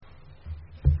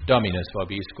Dominus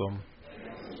vobiscum.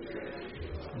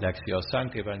 Lectio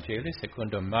Sancti Evangelii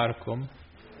secundum Marcum.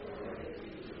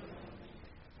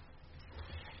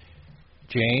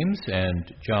 James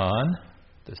and John,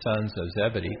 the sons of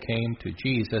Zebedee, came to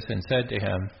Jesus and said to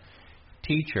him,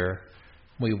 "Teacher,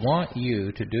 we want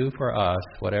you to do for us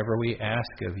whatever we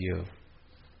ask of you."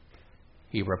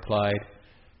 He replied,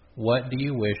 "What do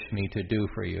you wish me to do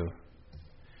for you?"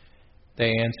 They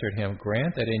answered him,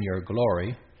 "Grant that in your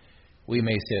glory we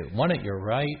may sit one at your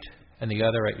right and the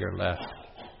other at your left."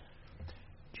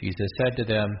 Jesus said to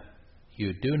them,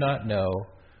 "You do not know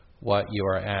what you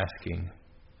are asking.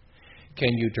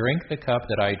 Can you drink the cup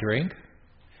that I drink,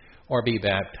 or be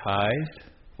baptized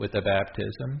with the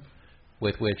baptism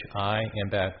with which I am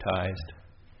baptized?"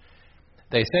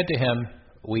 They said to him,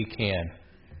 "We can."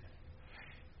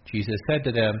 Jesus said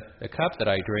to them, "The cup that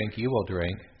I drink you will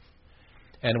drink,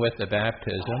 and with the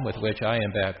baptism with which I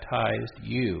am baptized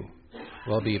you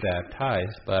will be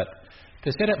baptized. But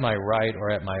to sit at my right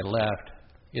or at my left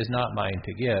is not mine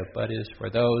to give, but is for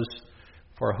those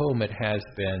for whom it has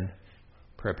been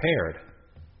prepared."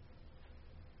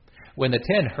 When the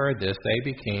 10 heard this, they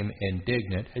became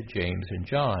indignant at James and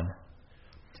John.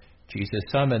 Jesus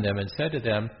summoned them and said to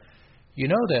them, "You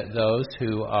know that those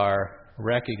who are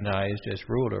recognized as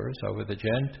rulers over the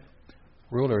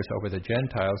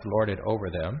Gentiles lord it over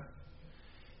them,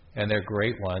 and their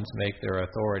great ones make their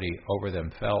authority over them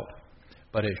felt.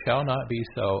 But it shall not be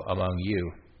so among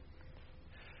you.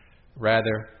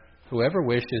 Rather, whoever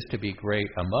wishes to be great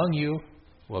among you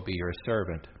will be your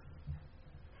servant.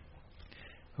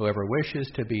 Whoever wishes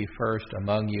to be first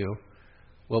among you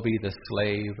will be the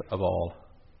slave of all.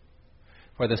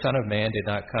 For the Son of Man did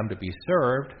not come to be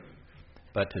served,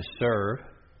 but to serve,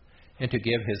 and to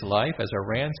give his life as a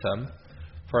ransom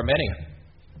for many."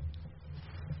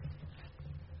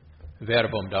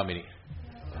 Verbum Domini.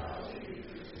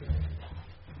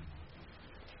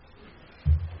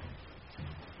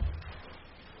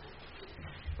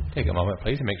 Take a moment,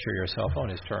 please, and make sure your cell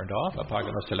phone is turned off.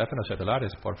 Apaguen los teléfonos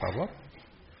celulares, por favor.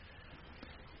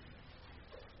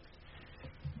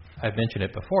 I've mentioned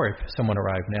it before. If someone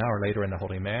arrived now or later in the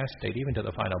Holy Mass, stayed even to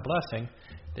the final blessing,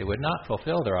 they would not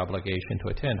fulfill their obligation to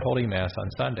attend Holy Mass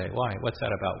on Sunday. Why? What's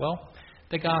that about? Well,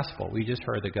 the Gospel. We just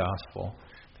heard the Gospel.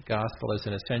 The Gospel is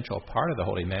an essential part of the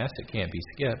Holy Mass. It can't be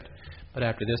skipped. But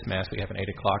after this Mass, we have an 8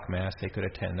 o'clock Mass. They could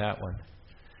attend that one.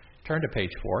 Turn to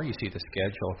page 4. You see the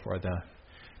schedule for the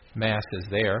Masses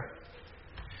there.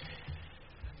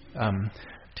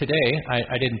 Today,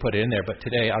 I didn't put it in there, but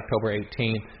today, October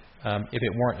 18th, if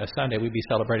it weren't a Sunday, we'd be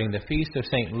celebrating the Feast of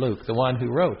St. Luke, the one who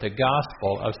wrote the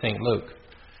Gospel of St. Luke.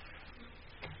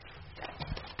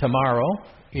 Tomorrow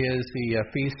is the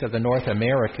feast of the North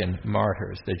American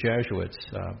martyrs, the Jesuits,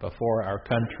 before our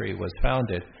country was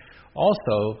founded.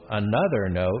 Also, another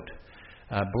note,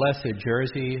 Blessed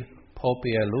Jerzy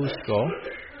Popieluszko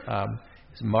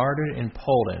is martyred in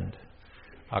Poland,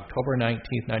 October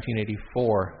 19th,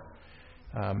 1984.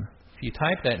 If you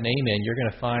type that name in, you're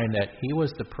going to find that he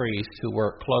was the priest who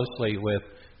worked closely with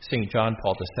St. John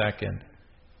Paul II.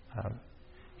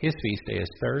 His feast day is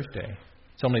Thursday.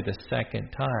 It's only the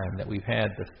second time that we've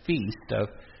had the feast of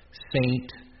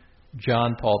St.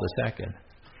 John Paul II.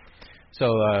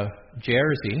 So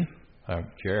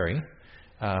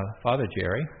Father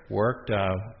Jerry, worked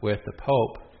with the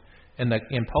Pope.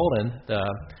 In Poland,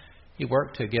 he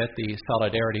worked to get the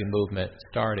Solidarity movement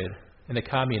started, and the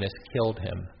communists killed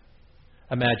him.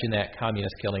 Imagine that,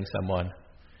 communists killing someone.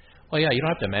 Well, yeah, you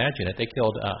don't have to imagine it. They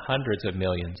killed hundreds of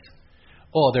millions.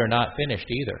 Oh, they're not finished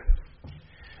either.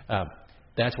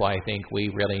 That's why I think we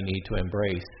really need to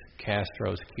embrace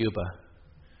Castro's Cuba,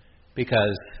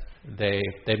 because they've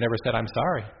never said, "I'm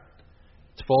sorry."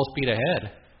 It's full speed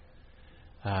ahead.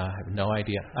 I have no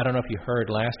idea. I don't know if you heard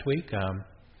last week.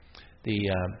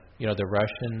 The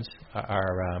Russians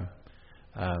are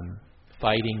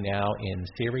fighting now in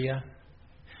Syria.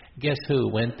 Guess who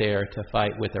went there to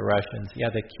fight with the Russians? Yeah,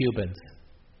 the Cubans.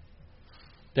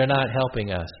 They're not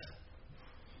helping us.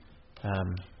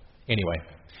 Anyway,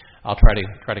 I'll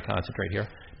try to concentrate here.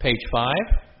 Page 5,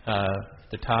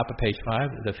 the top of page 5,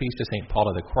 the Feast of St. Paul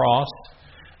of the Cross.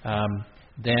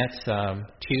 That's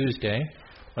Tuesday.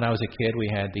 When I was a kid, we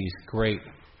had these great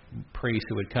priests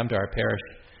who would come to our parish.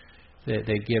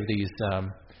 They'd give these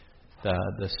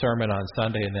the sermon on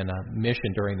Sunday and then a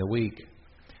mission during the week.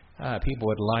 People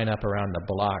would line up around the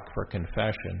block for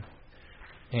confession,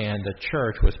 and the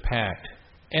church was packed.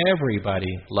 Everybody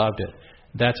loved it.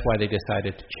 That's why they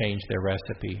decided to change their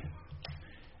recipe.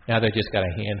 Now they just got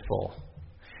a handful.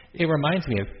 It reminds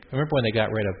me of, remember when they got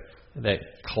rid of that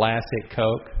classic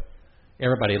Coke?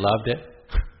 Everybody loved it.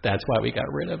 That's why we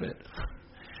got rid of it.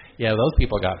 Yeah, those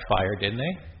people got fired, didn't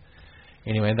they?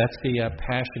 Anyway, that's the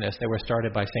Passionists. They were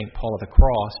started by St. Paul of the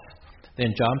Cross.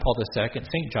 Then John Paul II,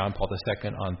 St. John Paul II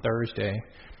on Thursday.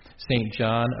 St.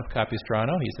 John of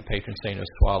Capistrano, he's the patron saint of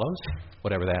swallows,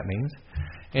 whatever that means.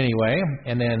 Anyway,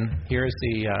 and then here's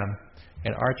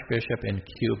an archbishop in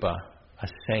Cuba, a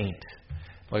saint.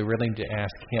 We really need to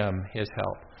ask him his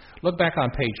help. Look back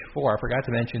on page 4. I forgot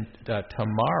to mention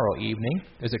tomorrow evening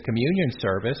there's a communion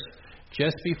service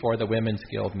just before the Women's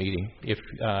Guild meeting. If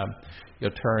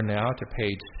you'll turn now to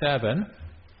page 7.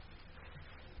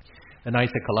 The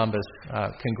Knights of Columbus,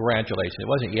 congratulations. It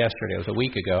wasn't yesterday, it was a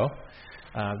week ago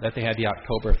that they had the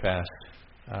Oktoberfest.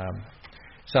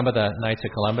 Some of the Knights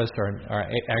of Columbus are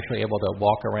actually able to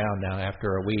walk around now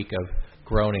after a week of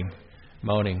groaning,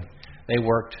 moaning. They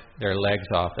worked their legs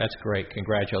off. That's great.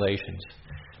 Congratulations.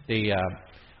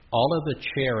 All of the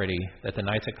charity that the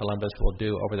Knights of Columbus will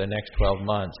do over the next 12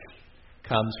 months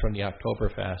comes from the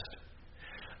Oktoberfest.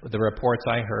 The reports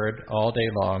I heard all day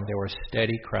long, there were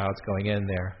steady crowds going in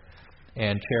there,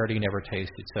 and charity never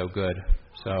tasted so good.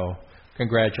 So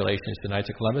congratulations to the Knights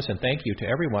of Columbus, and thank you to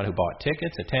everyone who bought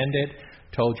tickets, attended,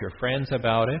 told your friends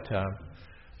about it,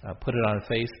 put it on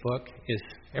Facebook.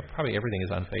 Probably everything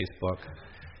is on Facebook.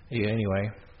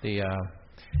 Anyway,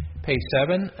 page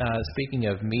 7, speaking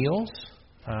of meals,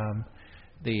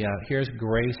 here's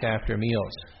grace after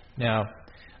meals. Now,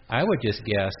 I would just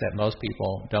guess that most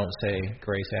people don't say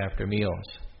grace after meals.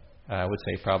 I would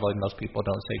say probably most people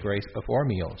don't say grace before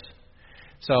meals.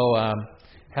 So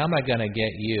how am I going to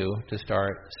get you to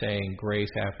start saying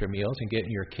grace after meals and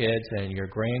getting your kids and your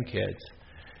grandkids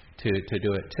to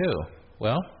do it too?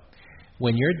 Well,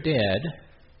 when you're dead,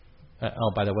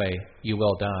 by the way, you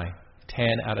will die. 10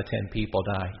 out of 10 people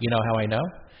die. You know how I know?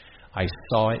 I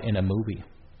saw it in a movie.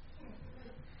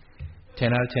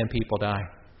 10 out of 10 people die.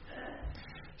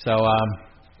 So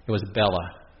it was Bella.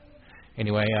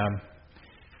 Anyway,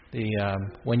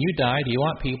 when you die, do you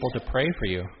want people to pray for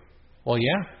you? Well,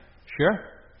 yeah, sure.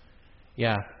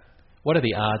 Yeah. What are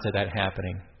the odds of that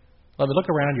happening? Let me look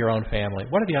around your own family.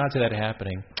 What are the odds of that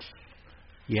happening?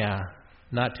 Yeah,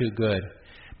 not too good.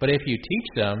 But if you teach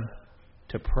them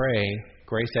to pray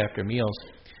grace after meals,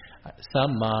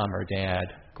 some mom or dad,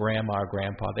 grandma or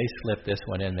grandpa, they slip this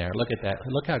one in there. Look at that.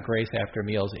 Look how grace after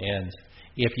meals ends.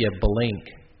 If you blink,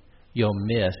 you'll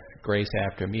miss grace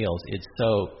after meals. It's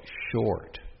so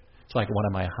short. It's like one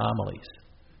of my homilies.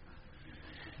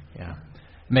 Yeah.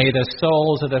 May the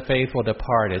souls of the faithful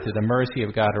departed through the mercy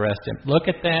of God rest him. Look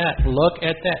at that. Look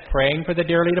at that. Praying for the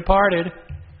dearly departed.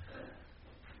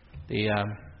 The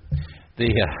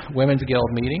Women's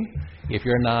Guild meeting. If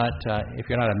you're not a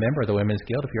member of the Women's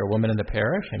Guild, if you're a woman in the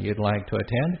parish and you'd like to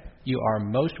attend, you are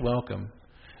most welcome.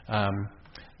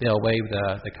 They'll waive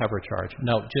the cover charge.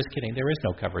 No, just kidding. There is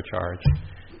no cover charge.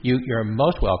 You're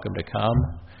most welcome to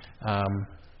come,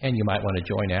 and you might want to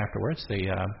join afterwards.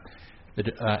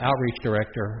 The outreach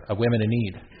director of Women in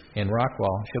Need in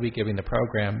Rockwall, she'll be giving the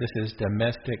program. This is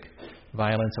Domestic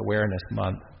Violence Awareness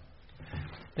Month.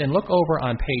 Then look over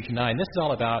on page 9. This is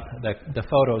all about the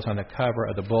photos on the cover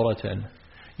of the bulletin.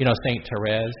 You know, St.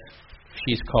 Therese,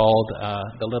 she's called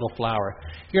The Little Flower.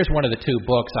 Here's one of the 2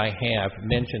 books I have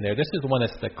mentioned there. This is the one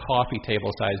that's the coffee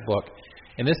table size book.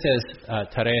 And this says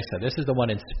Teresa. This is the one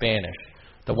in Spanish.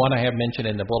 The one I have mentioned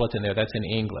in the bulletin there, that's in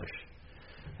English.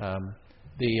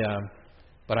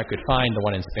 But I could find the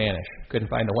one in Spanish. Couldn't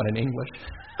find the one in English.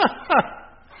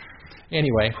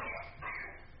 Anyway,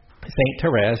 St.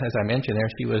 Therese, as I mentioned there,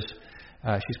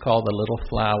 she's called the Little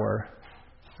Flower.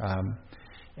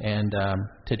 And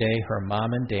today her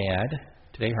mom and dad,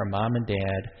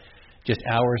 just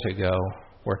hours ago,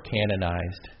 were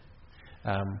canonized.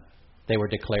 They were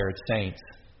declared saints.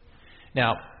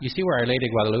 Now, you see where Our Lady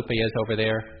of Guadalupe is over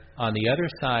there? On the other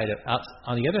side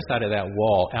of that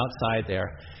wall, outside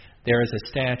there is a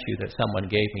statue that someone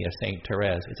gave me of St.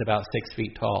 Therese. It's about 6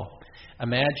 feet tall.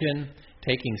 Imagine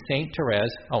taking St.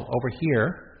 Therese, over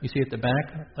here, you see at the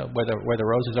back, where the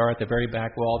roses are at the very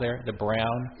back wall there, the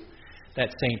brown,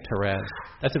 that's St. Therese.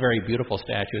 That's a very beautiful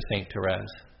statue of St. Therese.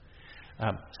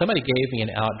 Somebody gave me an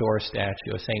outdoor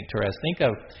statue of St. Therese. Think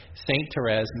of St.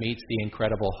 Therese meets the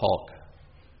Incredible Hulk.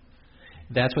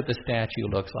 That's what the statue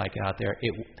looks like out there.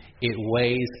 It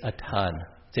weighs a ton.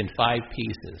 It's in 5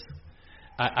 pieces.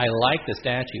 I like the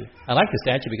statue. I like the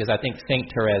statue because I think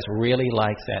St. Therese really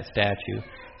likes that statue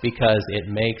because it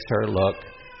makes her look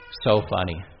so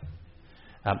funny.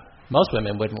 Most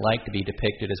women wouldn't like to be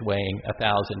depicted as weighing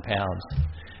 1,000 pounds.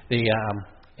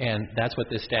 And that's what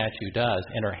this statue does.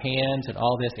 And her hands and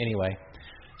all this. Anyway,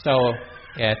 so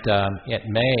at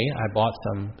May, I bought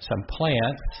some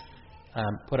plants,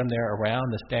 put them there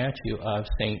around the statue of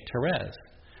St. Therese.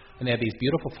 and they have these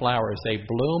beautiful flowers. They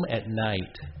bloom at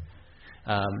night.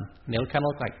 And they kind of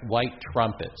look like white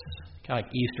trumpets, kind of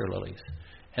like Easter lilies.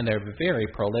 And they're very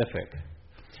prolific.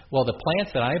 Well, the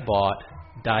plants that I bought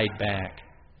died back.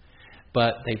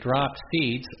 But they dropped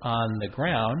seeds on the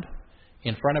ground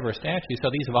in front of her statue. So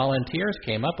these volunteers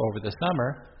came up over the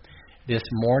summer. This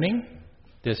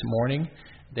morning,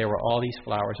 there were all these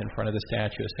flowers in front of the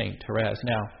statue of St. Therese.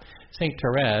 Now, St.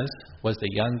 Therese was the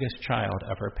youngest child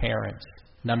of her parents,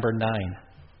 number 9.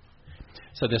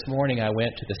 So this morning I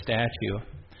went to the statue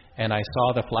and I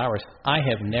saw the flowers. I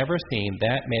have never seen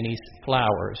that many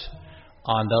flowers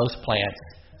on those plants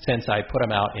since I put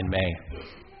them out in May.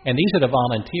 And these are the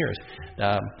volunteers.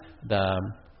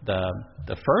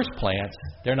 The first plants,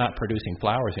 they're not producing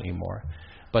flowers anymore.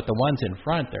 But the ones in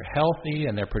front, they're healthy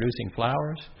and they're producing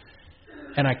flowers.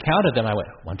 And I counted them. I went,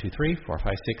 1, 2, 3, 4,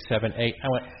 5, 6, 7, 8. I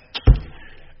went,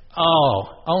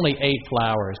 oh, only 8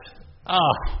 flowers.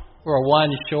 Oh, we're 1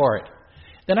 short.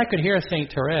 Then I could hear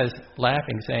St. Therese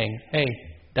laughing, saying, hey,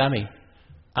 dummy,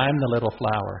 I'm the little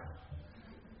flower.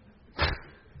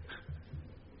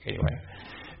 Anyway,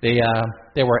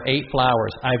 there were 8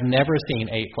 flowers. I've never seen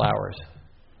 8 flowers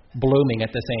blooming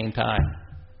at the same time.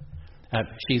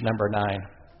 She's number 9.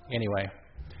 Anyway,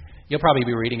 you'll probably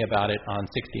be reading about it on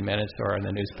 60 Minutes or in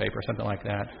the newspaper, something like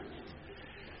that.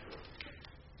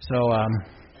 So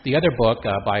the other book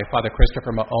by Father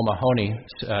Christopher O'Mahony,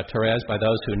 Therese, by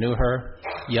those who knew her,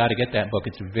 you ought to get that book.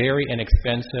 It's very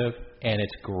inexpensive, and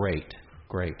it's great.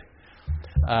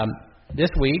 This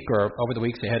week, or over the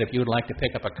weeks ahead, if you would like to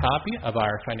pick up a copy of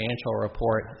our financial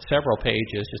report, several pages,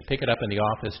 just pick it up in the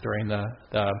office during the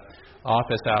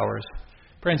office hours.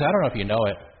 Friends, I don't know if you know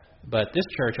it, but this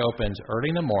church opens early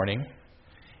in the morning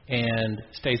and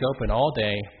stays open all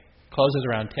day, closes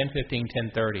around 10:15,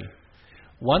 10:30.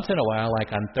 Once in a while,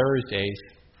 like on Thursdays,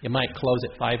 it might close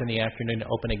at 5 in the afternoon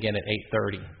and open again at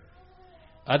 8:30.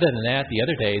 Other than that, the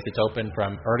other days it's open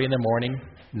from early in the morning,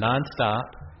 nonstop,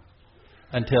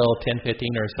 until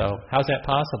 10:15 or so. How's that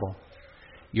possible?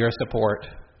 Your support,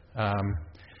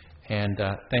 and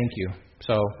thank you.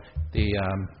 So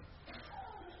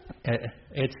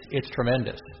it's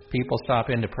tremendous. People stop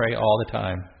in to pray all the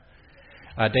time.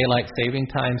 Daylight saving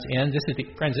times ends. This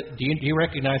is friends. Do you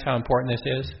recognize how important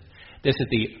this is? This is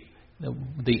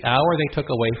the hour they took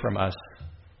away from us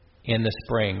in the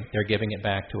spring. They're giving it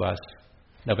back to us,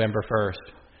 November 1st.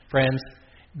 Friends,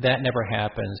 that never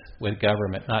happens with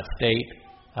government, not state,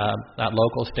 not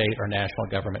local, state, or national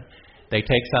government. They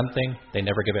take something, they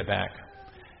never give it back.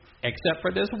 Except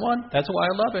for this one. That's why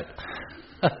I love it.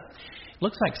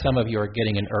 Looks like some of you are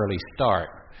getting an early start.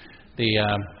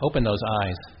 Open those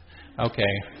eyes.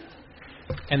 Okay.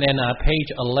 And then page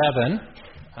 11.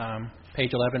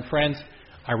 Page 11, friends,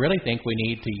 I really think we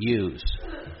need to use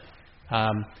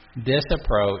this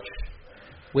approach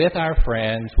with our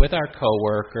friends, with our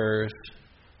coworkers,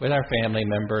 with our family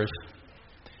members.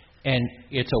 And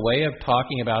it's a way of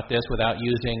talking about this without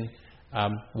using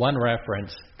one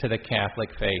reference to the Catholic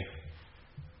faith.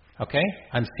 Okay?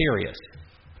 I'm serious.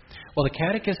 Well, the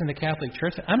Catechism of the Catholic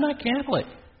Church, I'm not Catholic.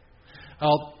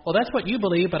 Oh, well, that's what you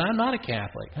believe, but I'm not a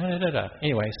Catholic.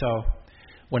 Anyway, so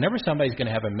whenever somebody's going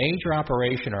to have a major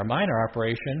operation or a minor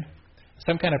operation,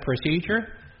 some kind of procedure,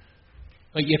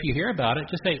 if you hear about it,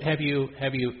 just say, have you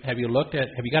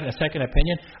gotten a second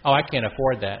opinion? Oh, I can't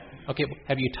afford that. Okay,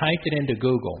 have you typed it into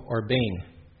Google or Bing?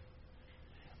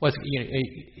 Well,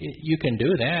 you can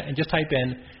do that and just type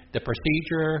in the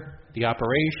procedure, the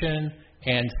operation,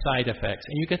 and side effects,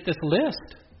 and you get this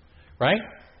list, right?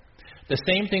 The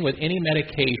same thing with any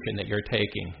medication that you're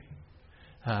taking.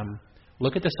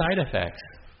 Look at the side effects.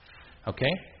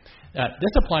 Okay?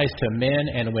 This applies to men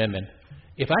and women.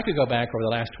 If I could go back over the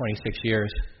last 26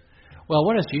 years, well,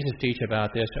 what does Jesus teach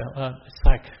about this? It's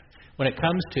like when it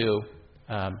comes to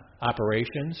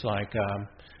operations, like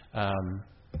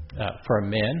for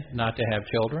men not to have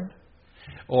children,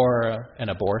 or an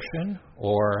abortion,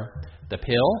 or the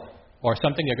pill, or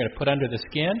something they're going to put under the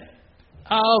skin,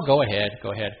 oh, go ahead.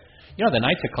 You know, the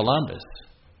Knights of Columbus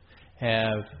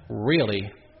have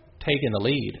really taken the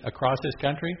lead across this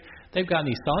country. They've gotten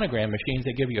these sonogram machines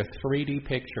that give you a 3D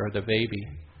picture of the baby.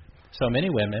 So many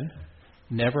women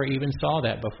never even saw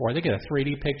that before. They get a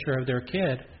 3D picture of their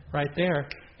kid right there,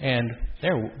 and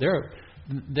then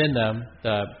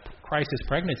the crisis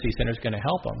pregnancy center is going to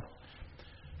help them.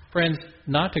 Friends,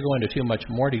 not to go into too much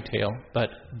more detail, but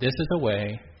this is a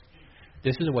way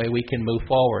we can move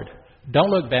forward. Don't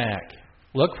look back.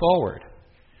 Look forward.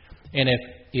 And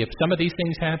if some of these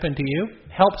things happen to you,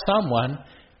 help someone,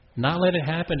 not let it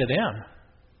happen to them.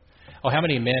 Oh, how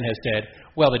many men have said,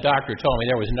 well, the doctor told me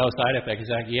there was no side effect. He's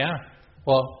like, yeah,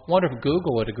 Well, I wonder if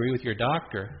Google would agree with your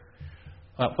doctor.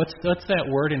 What's that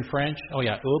word in French? Oh,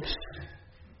 yeah, oops.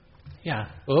 Yeah,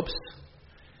 oops.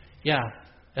 Yeah,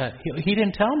 he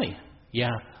didn't tell me.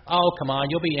 Yeah. Oh, come on,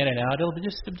 you'll be in and out. It'll be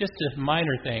just a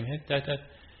minor thing.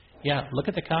 Yeah, look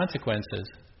at the consequences.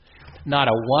 Not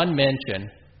a one mention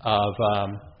of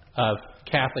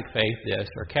Catholic faith this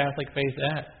or Catholic faith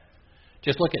that.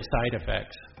 Just look at side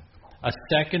effects. A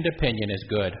second opinion is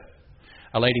good.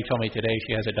 A lady told me today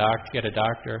she had a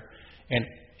doctor, and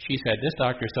she said, this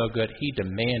doctor is so good, he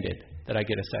demanded that I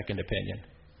get a second opinion.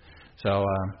 So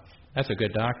that's a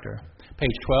good doctor.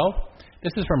 Page 12.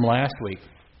 This is from last week.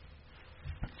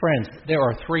 Friends, there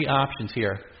are three options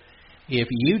here. If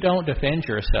you don't defend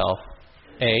yourself,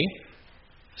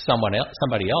 somebody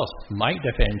else might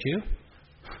defend you.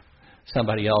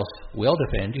 Somebody else will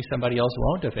defend you. Somebody else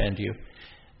won't defend you.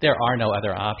 There are no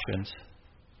other options.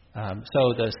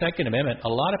 So the Second Amendment, a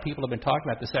lot of people have been talking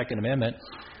about the Second Amendment.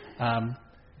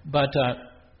 But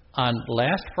on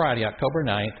last Friday, October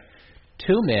 9th,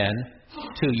 two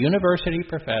university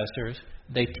professors,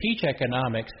 they teach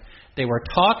economics. They were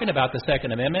talking about the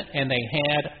Second Amendment, and they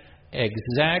had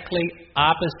exactly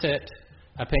opposite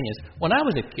opinions. When I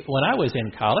was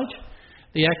in college,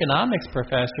 the economics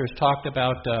professors talked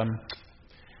about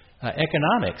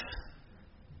economics,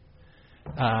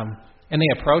 and they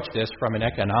approached this from an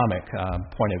economic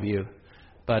point of view.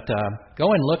 But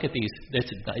go and look at these.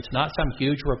 It's not some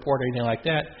huge report or anything like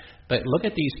that, but look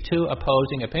at these two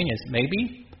opposing opinions.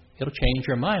 Maybe it'll change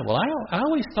your mind. Well, I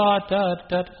always thought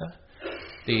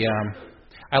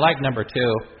I like number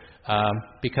 2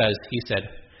 because he said,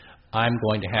 I'm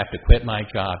going to have to quit my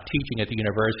job teaching at the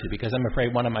university because I'm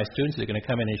afraid one of my students is going to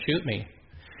come in and shoot me.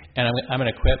 And I'm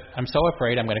going to quit. I'm so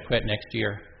afraid I'm going to quit next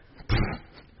year.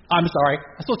 I'm sorry.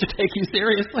 I'm supposed to take you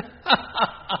seriously?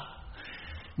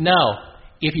 No.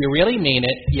 If you really mean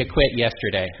it, you quit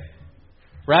yesterday.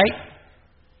 Right?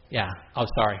 Yeah. Oh,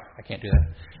 sorry. I can't do that.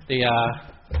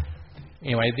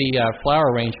 Anyway, the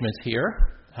flower arrangements here.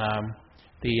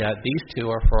 These two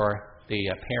are for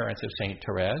the parents of St.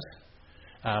 Therese.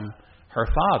 Her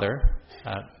father,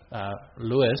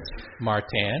 Louis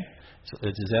Martin,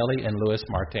 it's Zélie and Louis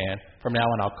Martin. From now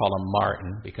on, I'll call him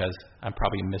Martin because I'm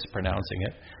probably mispronouncing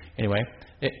it. Anyway,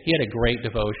 he had a great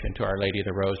devotion to Our Lady of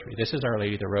the Rosary. This is Our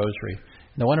Lady of the Rosary.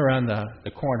 And the one around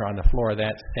the corner on the floor,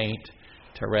 that's St.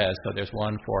 Therese. So there's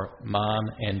one for mom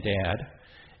and dad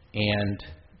and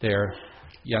their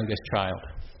youngest child.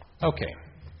 Okay.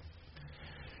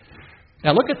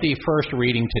 Now look at the first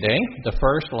reading today, the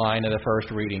first line of the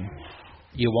first reading.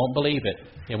 You won't believe it.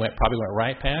 It probably went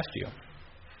right past you.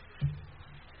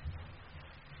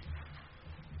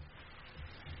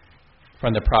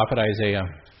 From the prophet Isaiah,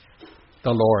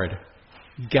 the Lord.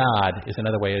 God is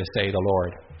another way to say the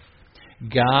Lord.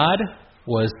 God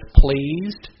was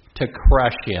pleased to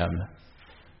crush him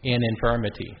in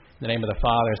infirmity. In the name of the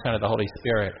Father, Son, and the Holy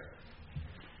Spirit.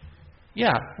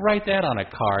 Yeah, write that on a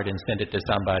card and send it to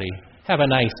somebody. Have a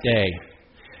nice day.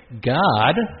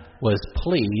 God was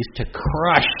pleased to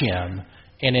crush him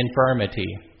in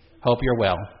infirmity. Hope you're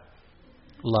well.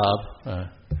 Love.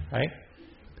 Right?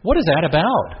 What is that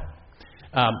about?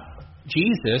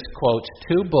 Jesus quotes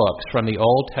 2 books from the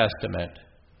Old Testament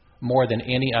more than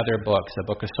any other books, the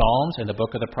book of Psalms and the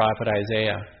book of the prophet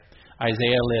Isaiah.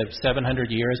 Isaiah lived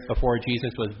 700 years before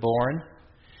Jesus was born,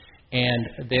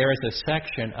 and there is a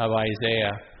section of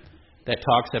Isaiah that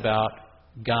talks about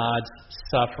God's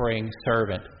suffering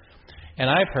servant. And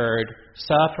I've heard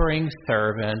suffering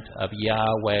servant of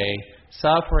Yahweh,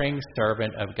 suffering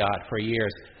servant of God for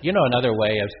years. You know another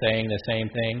way of saying the same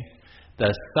thing?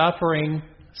 The suffering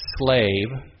slave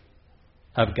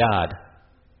of God.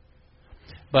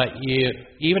 But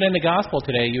even in the gospel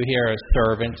today, you hear a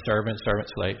servant, servant, servant,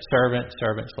 slave, servant,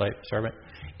 servant, slave, servant.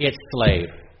 It's slave.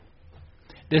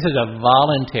 This is a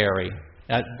voluntary.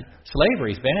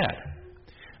 Slavery is bad.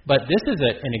 But this is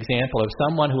an example of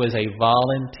someone who is a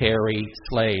voluntary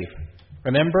slave.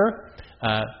 Remember,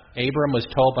 Abram was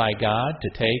told by God to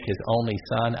take his only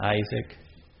son, Isaac,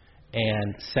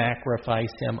 and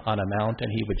sacrifice him on a mountain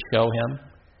he would show him.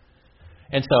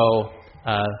 And so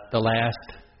the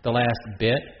last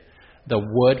bit, the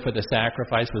wood for the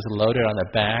sacrifice was loaded on the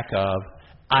back of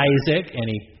Isaac, and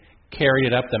he carried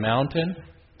it up the mountain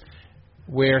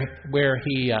where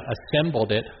he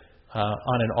assembled it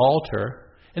on an altar.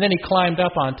 And then he climbed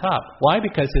up on top. Why?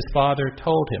 Because his father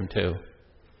told him to.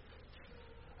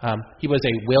 He was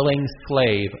a willing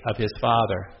slave of his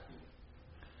father.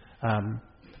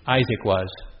 Isaac was.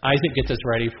 Isaac gets us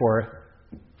ready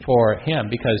for him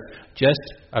because just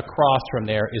across from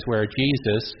there is where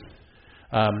Jesus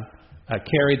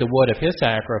carried the wood of his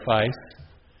sacrifice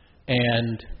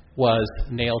and was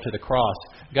nailed to the cross.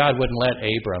 God wouldn't let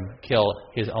Abram kill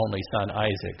his only son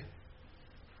Isaac.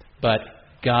 But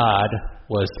God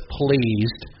was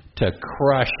pleased to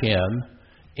crush him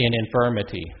in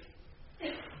infirmity.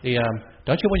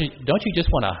 Don't you just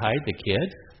want to hide the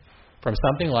kids from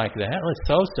something like that? Well, it's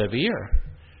so severe.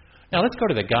 Now let's go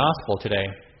to the gospel today.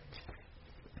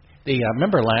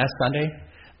 Remember last Sunday?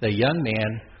 The young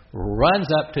man runs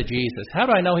up to Jesus. How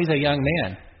do I know he's a young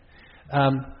man?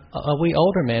 We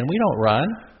older men, we don't run.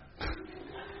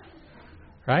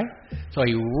 Right? So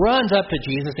he runs up to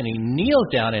Jesus and he kneels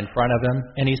down in front of him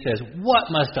and he says, "What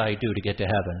must I do to get to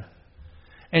heaven?"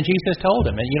 And Jesus told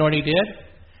him. And you know what he did?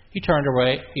 He turned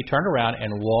around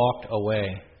and walked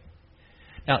away.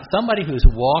 Now, somebody who's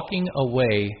walking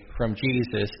away from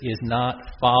Jesus is not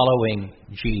following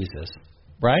Jesus.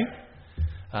 Right?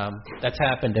 That's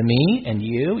happened to me and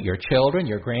you, your children,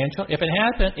 your grandchildren. If it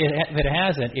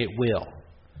hasn't, it will.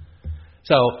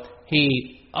 So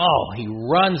he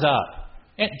runs up.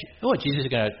 And Jesus is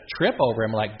going to trip over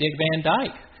him like Dick Van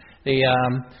Dyke. He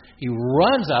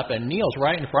runs up and kneels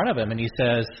right in front of him and he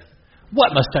says,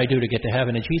 "What must I do to get to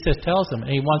heaven?" And Jesus tells him,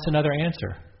 and he wants another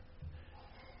answer.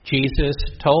 Jesus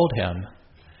told him,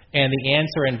 and the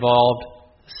answer involved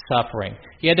suffering.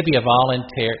 He had to be a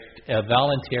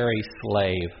voluntary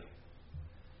slave.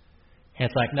 And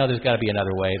it's like, no, there's got to be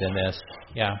another way than this.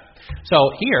 Yeah.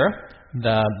 So here,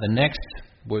 the next,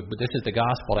 this is the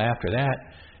gospel after that.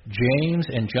 James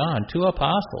and John, 2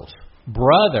 apostles,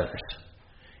 brothers.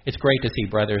 It's great to see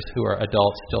brothers who are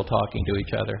adults still talking to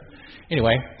each other.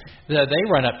 Anyway, they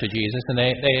run up to Jesus and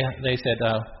they said,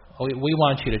 we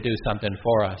want you to do something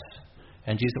for us.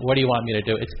 And Jesus, what do you want me to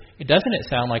do? Doesn't it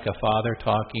sound like a father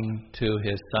talking to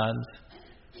his sons?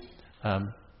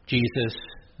 Jesus,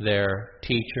 their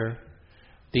teacher.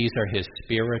 These are his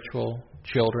spiritual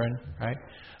children, right?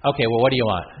 Okay, well, what do you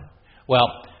want?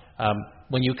 Well,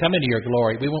 when you come into your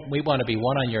glory, we want to be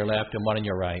one on your left and one on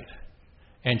your right.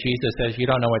 And Jesus says, you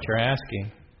don't know what you're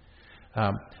asking.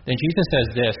 Then Jesus says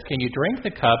this, can you drink the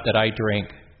cup that I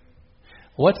drink?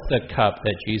 What's the cup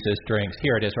that Jesus drinks?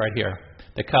 Here it is right here.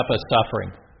 The cup of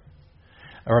suffering.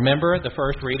 Remember the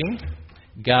first reading?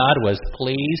 God was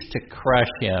pleased to crush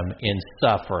him in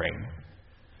suffering.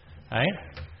 Right?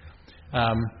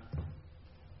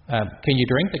 Can you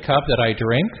drink the cup that I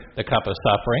drink? The cup of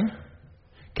suffering.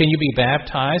 Can you be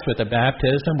baptized with the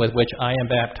baptism with which I am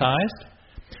baptized?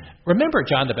 Remember,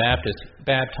 John the Baptist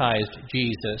baptized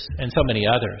Jesus and so many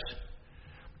others.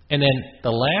 And then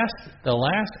the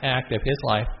last act of his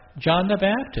life, John the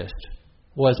Baptist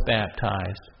was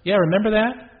baptized. Yeah, remember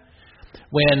that?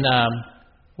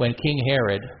 When King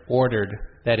Herod ordered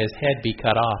that his head be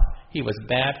cut off, he was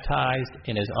baptized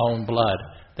in his own blood.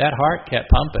 That heart kept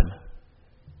pumping.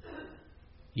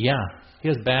 Yeah, he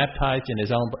was baptized in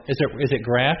his own blood. Is it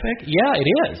graphic? Yeah, it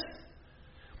is.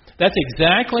 That's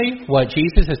exactly what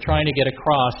Jesus is trying to get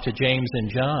across to James and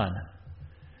John.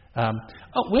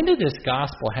 When did this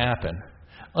gospel happen?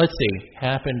 Let's see.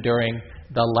 Happened during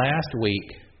the last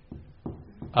week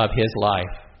of his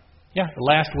life. Yeah, the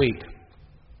last week.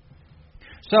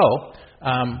 So,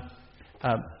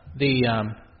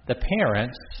 the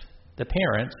parents,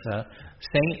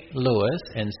 St. Louis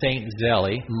and St.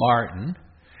 Zélie Martin,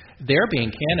 they're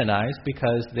being canonized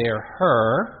because they're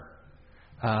her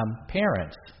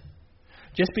parents.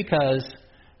 Just because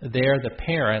they're the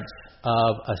parents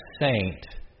of a saint,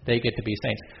 they get to be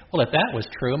saints. Well, if that was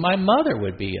true, my mother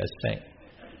would be a saint.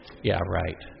 Yeah,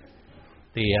 right.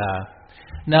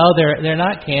 No, they're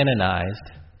not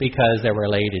canonized because they're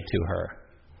related to her.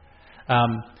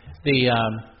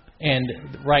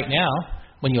 And right now,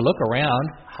 when you look around,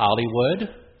 Hollywood,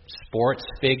 sports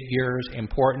figures,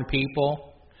 important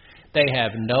people, they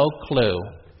have no clue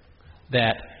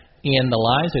that in the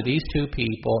lives of these two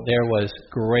people, there was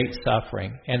great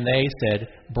suffering. And they said,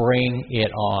 bring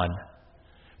it on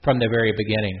from the very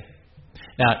beginning.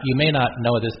 Now, you may not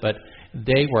know this, but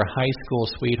they were high school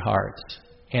sweethearts.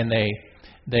 And they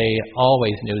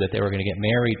always knew that they were going to get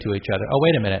married to each other. Oh,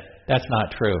 wait a minute. That's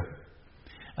not true.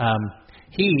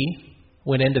 He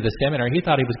went into the seminary. He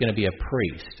thought he was going to be a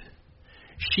priest.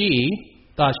 She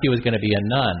thought she was going to be a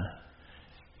nun.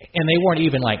 And they weren't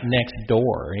even like next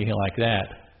door or anything like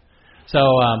that. So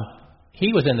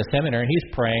he was in the seminary and he's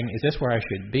praying, is this where I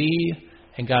should be?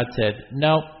 And God said,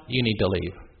 no, you need to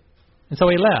leave. And so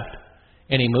he left.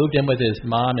 And he moved in with his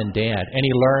mom and dad. And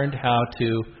he learned how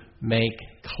to make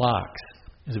clocks.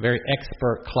 He was a very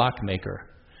expert clockmaker.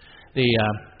 Can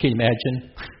you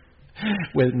imagine?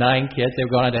 With 9 kids, they were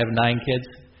going on to have 9 kids.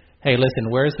 Hey, listen,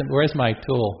 where's my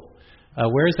tool?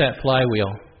 Where's that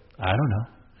flywheel? I don't know.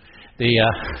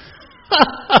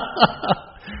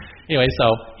 Anyway,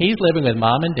 so he's living with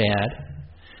Mom and Dad,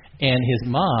 and his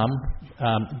mom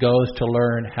goes to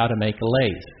learn how to make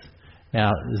lace. Now,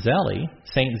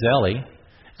 Saint Zelly,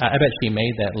 I bet she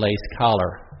made that lace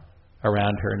collar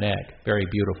around her neck. Very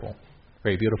beautiful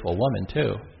woman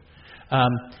too.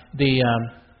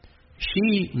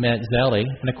 She met Zelly,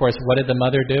 and of course, what did the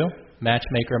mother do?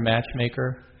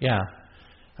 Matchmaker. Yeah.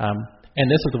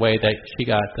 And this is the way that she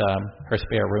got her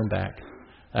spare room back.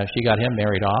 She got him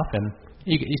married off, and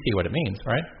you see what it means,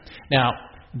 right? Now,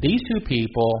 these two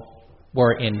people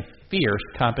were in fierce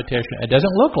competition. It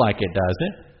doesn't look like it, does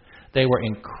it? They were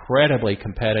incredibly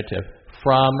competitive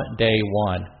from day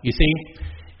one. You see,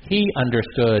 he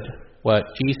understood what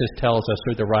Jesus tells us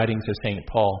through the writings of St.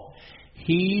 Paul.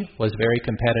 He was very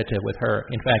competitive with her.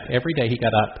 In fact, every day he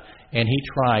got up and he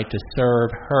tried to serve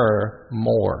her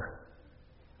more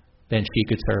than she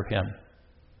could serve him.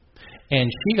 And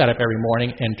she got up every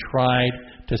morning and tried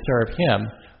to serve him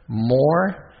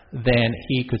more than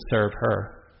he could serve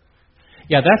her.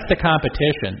 Yeah, that's the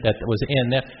competition that was in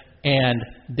them. And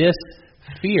this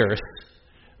fierce,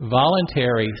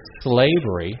 voluntary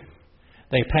slavery,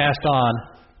 they passed on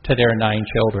to their 9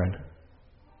 children.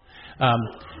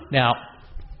 Now,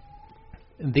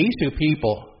 these two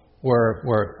people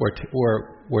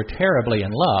were terribly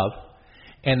in love,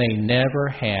 and they never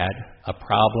had a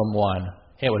problem one.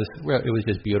 It was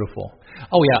just beautiful.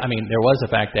 Oh yeah, I mean, there was the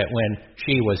fact that when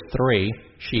she was 3,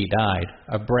 she died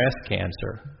of breast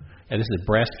cancer. And this is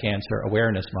Breast Cancer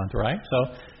Awareness Month, right?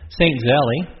 So St.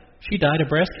 Zelly, she died of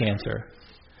breast cancer.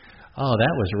 Oh,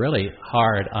 that was really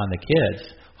hard on the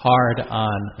kids, hard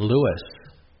on Louis.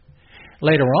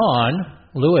 Later on,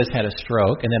 Louis had a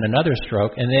stroke, and then another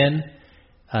stroke, and then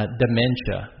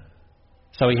dementia.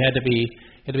 So he had to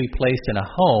be placed in a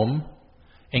home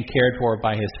and cared for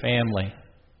by his family.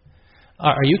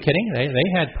 Are you kidding?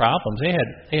 They had problems.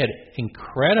 They had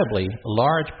incredibly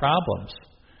large problems.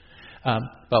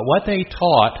 But what they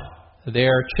taught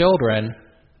their children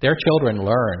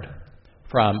learned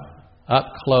from up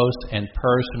close and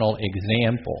personal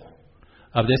example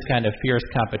of this kind of fierce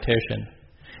competition.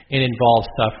 It involves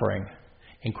suffering,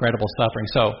 incredible suffering.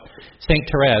 So St.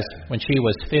 Therese, when she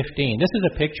was 15, this is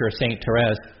a picture of St.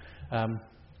 Therese.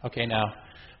 Okay, now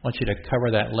I want you to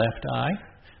cover that left eye.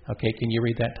 Okay, can you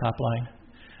read that top line?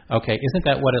 Okay, isn't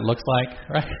that what it looks like,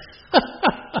 right?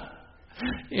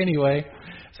 Anyway,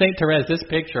 St. Therese, this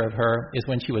picture of her is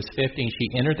when she was 15.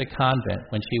 She entered the convent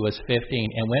when she was 15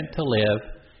 and went to live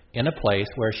in a place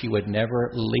where she would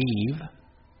never leave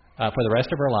for the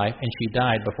rest of her life, and she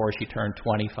died before she turned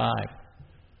 25.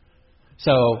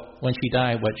 So when she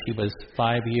died, she was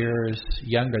 5 years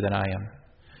younger than I am.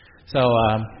 So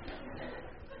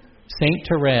St.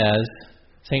 Therese,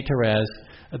 one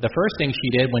of the first things she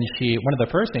did when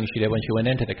she went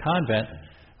into the convent,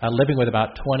 living with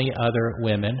about 20 other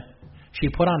women, she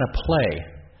put on a play.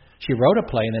 She wrote a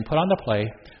play and then put on the play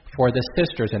for the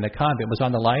sisters in the convent. It was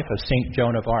on the life of St.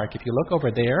 Joan of Arc. If you look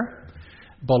over there,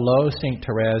 below St.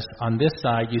 Therese, on this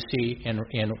side you see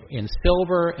in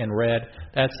silver and red,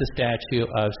 that's the statue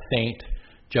of St.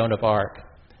 Joan of Arc.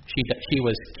 She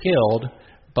was killed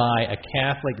by a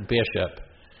Catholic bishop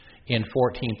in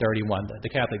 1431. The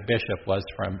Catholic bishop was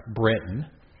from Britain,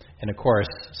 and of course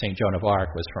St. Joan of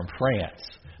Arc was from France.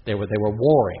 They were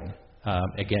warring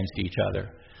against each other.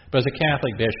 But it was a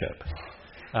Catholic bishop.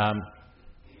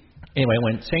 Anyway,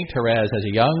 when St. Therese, as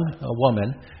a young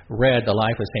woman, read the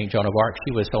life of St. Joan of Arc,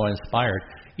 she was so inspired.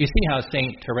 You see how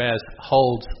St. Therese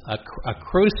holds a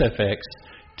crucifix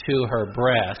to her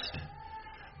breast,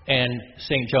 and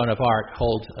St. Joan of Arc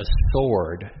holds a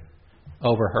sword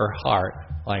over her heart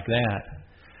like that.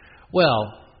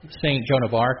 Well, St. Joan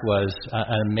of Arc was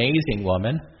an amazing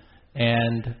woman,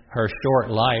 and her short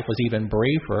life was even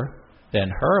briefer than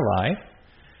her life.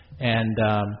 And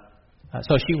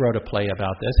so she wrote a play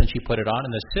about this, and she put it on,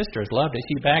 and the sisters loved it.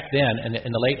 See, back then,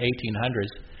 in the late 1800s,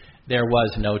 there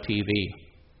was no TV.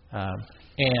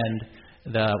 And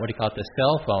the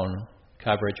cell phone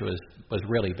coverage was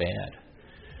really bad.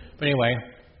 But anyway,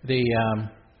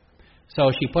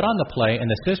 so she put on the play, and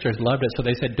the sisters loved it, so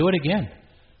they said, do it again.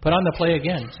 Put on the play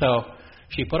again. So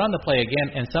she put on the play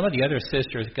again, and some of the other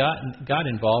sisters got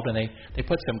involved, and they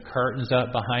put some curtains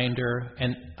up behind her,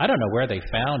 and I don't know where they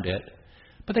found it,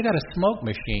 but they got a smoke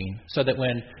machine so that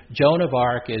when Joan of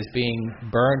Arc is being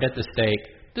burned at the stake,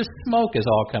 the smoke is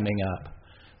all coming up.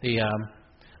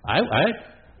 I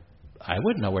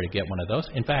wouldn't know where to get one of those.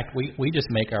 In fact, we just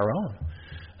make our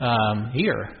own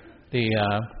here.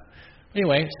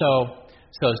 Anyway, so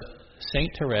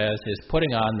Saint Therese is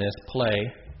putting on this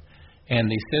play, and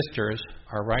the sisters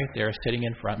are right there sitting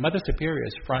in front. Mother Superior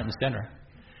is front and center.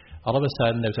 All of a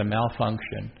sudden, there's a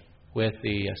malfunction with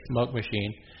the smoke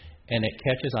machine, and it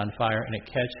catches on fire, and it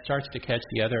starts to catch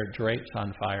the other drapes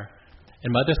on fire.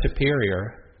 And Mother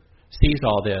Superior sees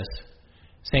all this.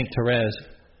 St. Therese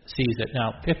sees it.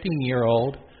 Now,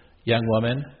 15-year-old young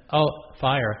woman, oh,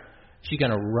 fire. She's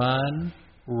going to run.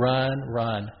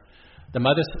 The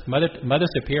Mother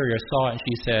Superior saw it, and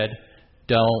she said,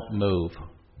 don't move.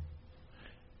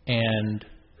 And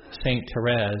St.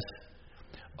 Therese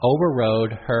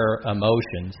overrode her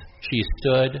emotions. She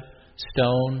stood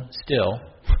stone still,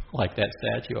 like that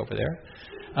statue over there,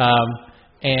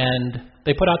 and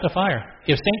they put out the fire.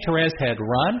 If St. Therese had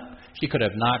run, she could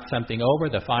have knocked something over.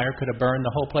 The fire could have burned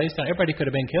the whole place down. Everybody could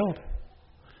have been killed.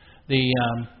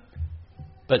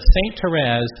 But St.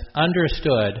 Therese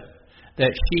understood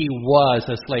that she was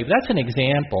a slave. That's an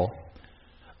example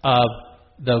of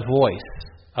the voice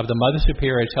of the Mother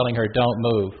Superior telling her, don't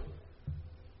move.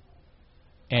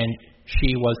 And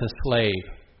she was a slave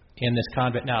in this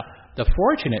convent. Now, the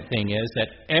fortunate thing is that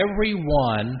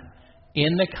everyone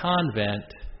in the convent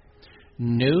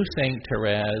knew St.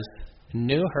 Therese,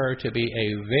 knew her to be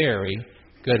a very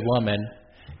good woman,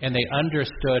 and they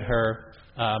understood her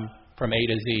from A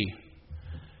to Z.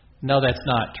 No, that's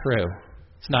not true.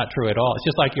 It's not true at all. It's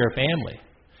just like your family.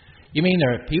 You mean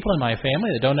there are people in my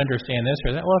family that don't understand this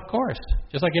or that? Well, of course,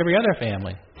 just like every other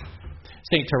family.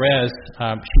 St. Therese,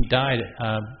 she died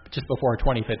just before her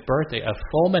 25th birthday of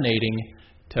fulminating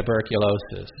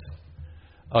tuberculosis.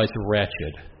 Oh, it's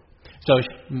wretched. So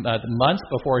months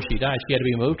before she died, she had to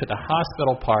be moved to the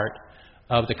hospital part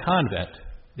of the convent,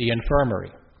 the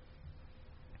infirmary.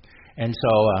 And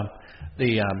so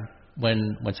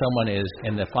when someone is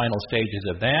in the final stages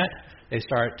of that, they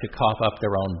start to cough up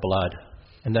their own blood.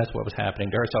 And that's what was happening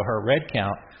to her. So her red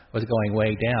count was going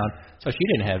way down. So she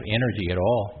didn't have energy at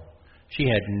all. She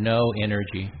had no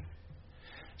energy.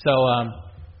 So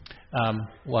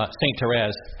St.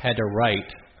 Therese had to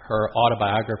write her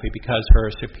autobiography because her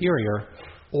superior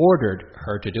ordered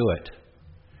her to do it.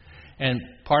 And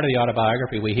part of the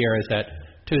autobiography we hear is that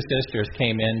two sisters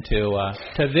came in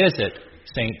to visit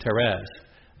St. Therese.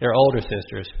 They're older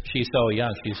sisters. She's so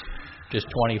young. She's just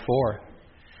 24.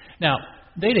 Now,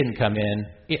 they didn't come in,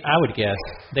 I would guess,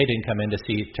 they didn't come in to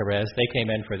see Therese. They came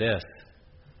in for this.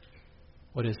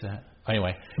 What is that?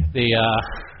 Anyway,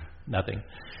 nothing.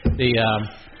 They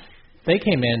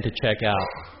came in to check out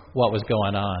what was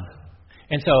going on.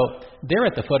 And so they're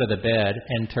at the foot of the bed,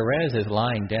 and Therese is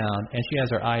lying down, and she has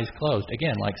her eyes closed.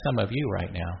 Again, like some of you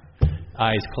right now.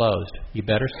 Eyes closed. You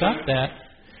better stop that.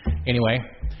 Anyway,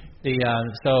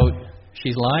 so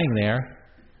she's lying there,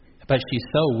 but she's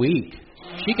so weak.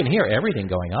 She can hear everything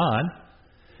going on.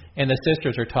 And the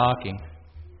sisters are talking.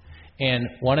 And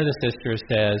one of the sisters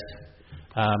says,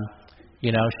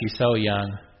 she's so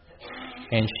young,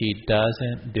 and she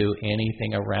doesn't do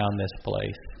anything around this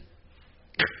place.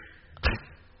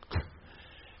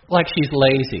 Like she's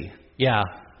lazy. Yeah.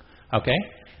 Okay?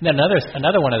 And then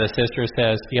another one of the sisters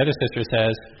says, the other sister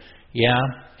says, yeah,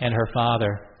 and her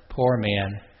father, poor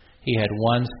man, he had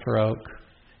one stroke,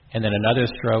 and then another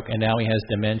stroke, and now he has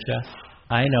dementia.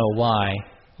 I know why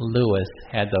Louis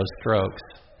had those strokes.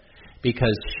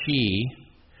 Because she,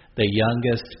 the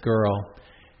youngest girl,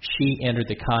 she entered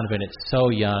the convent at so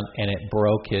young, and it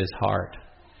broke his heart.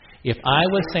 If I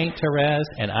was St. Therese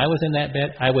and I was in that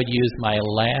bed, I would use my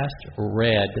last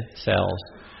red cells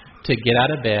to get out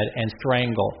of bed and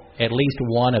strangle at least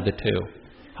one of the two.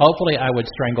 Hopefully I would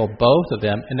strangle both of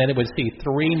them, and then it would see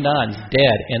 3 nuns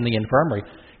dead in the infirmary.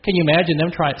 Can you imagine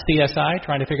them CSI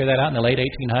trying to figure that out in the late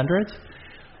 1800s?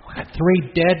 We got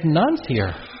 3 dead nuns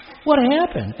here. What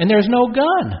happened? And there's no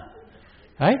gun.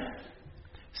 Right?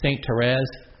 St.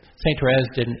 Therese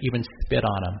didn't even spit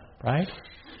on him. Right?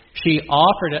 She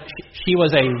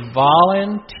was a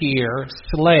volunteer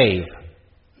slave.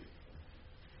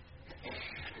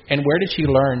 And where did she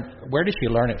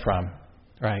learn it from?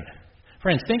 Right.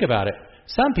 Friends, think about it.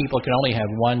 Some people can only have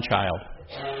one child.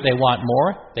 They want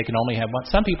more, they can only have one.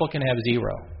 Some people can have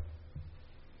 0.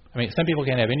 I mean, some people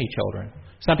can't have any children.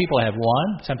 Some people have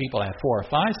 1, some people have 4 or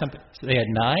 5, they had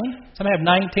 9, some have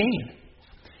 19.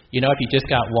 You know, if you just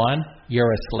got 1,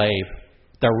 you're a slave.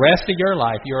 The rest of your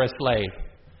life, you're a slave.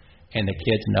 And the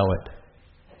kids know it.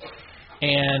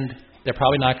 And they're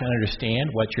probably not going to understand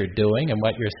what you're doing and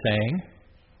what you're saying,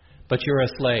 but you're a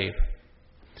slave.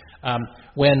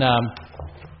 When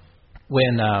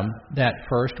that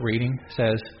first reading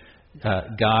says God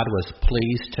was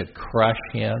pleased to crush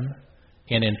him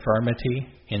in infirmity,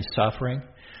 in suffering,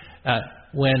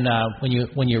 when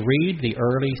you read the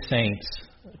early saints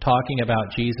talking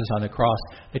about Jesus on the cross,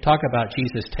 they talk about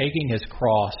Jesus taking his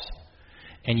cross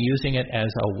and using it as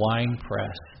a wine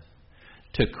press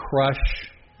to crush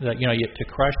To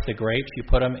crush the grapes, you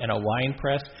put them in a wine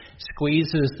press,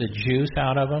 squeezes the juice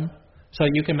out of them so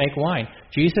you can make wine.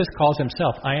 Jesus calls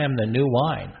himself, I am the new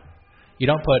wine. You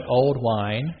don't put old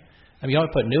wine, you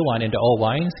don't put new wine into old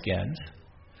wineskins,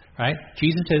 right?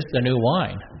 Jesus is the new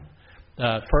wine.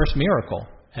 First miracle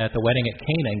at the wedding at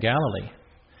Cana in Galilee.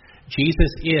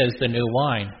 Jesus is the new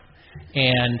wine,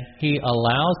 and he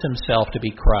allows himself to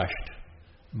be crushed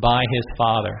by his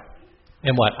Father.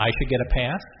 And what? I should get a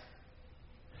pass?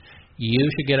 You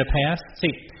should get a pass?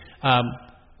 See,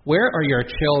 where are your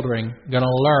children going to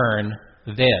learn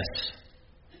this?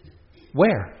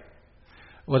 Where?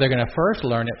 Well, they're going to first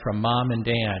learn it from mom and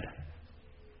dad.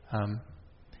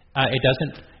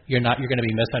 You're going to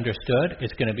be misunderstood.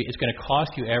 It's going to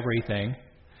cost you everything.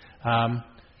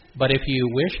 But if you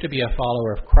wish to be a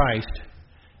follower of Christ,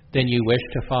 then you wish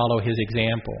to follow his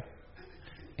example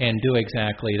and do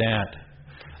exactly that.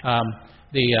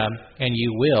 And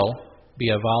you will be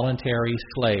a voluntary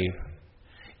slave.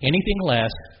 Anything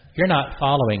less, you're not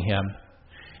following him.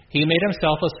 He made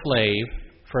himself a slave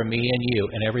for me and you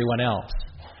and everyone else.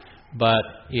 But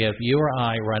if you or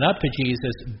I run up to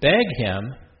Jesus, beg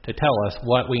him to tell us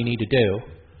what we need to do,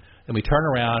 and we turn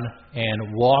around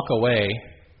and walk away,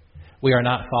 we are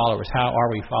not followers. How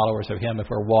are we followers of him if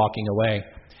we're walking away?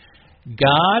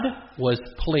 God was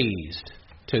pleased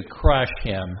to crush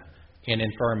him in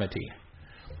infirmity.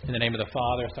 In the name of the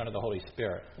Father, Son, and the Holy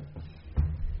Spirit.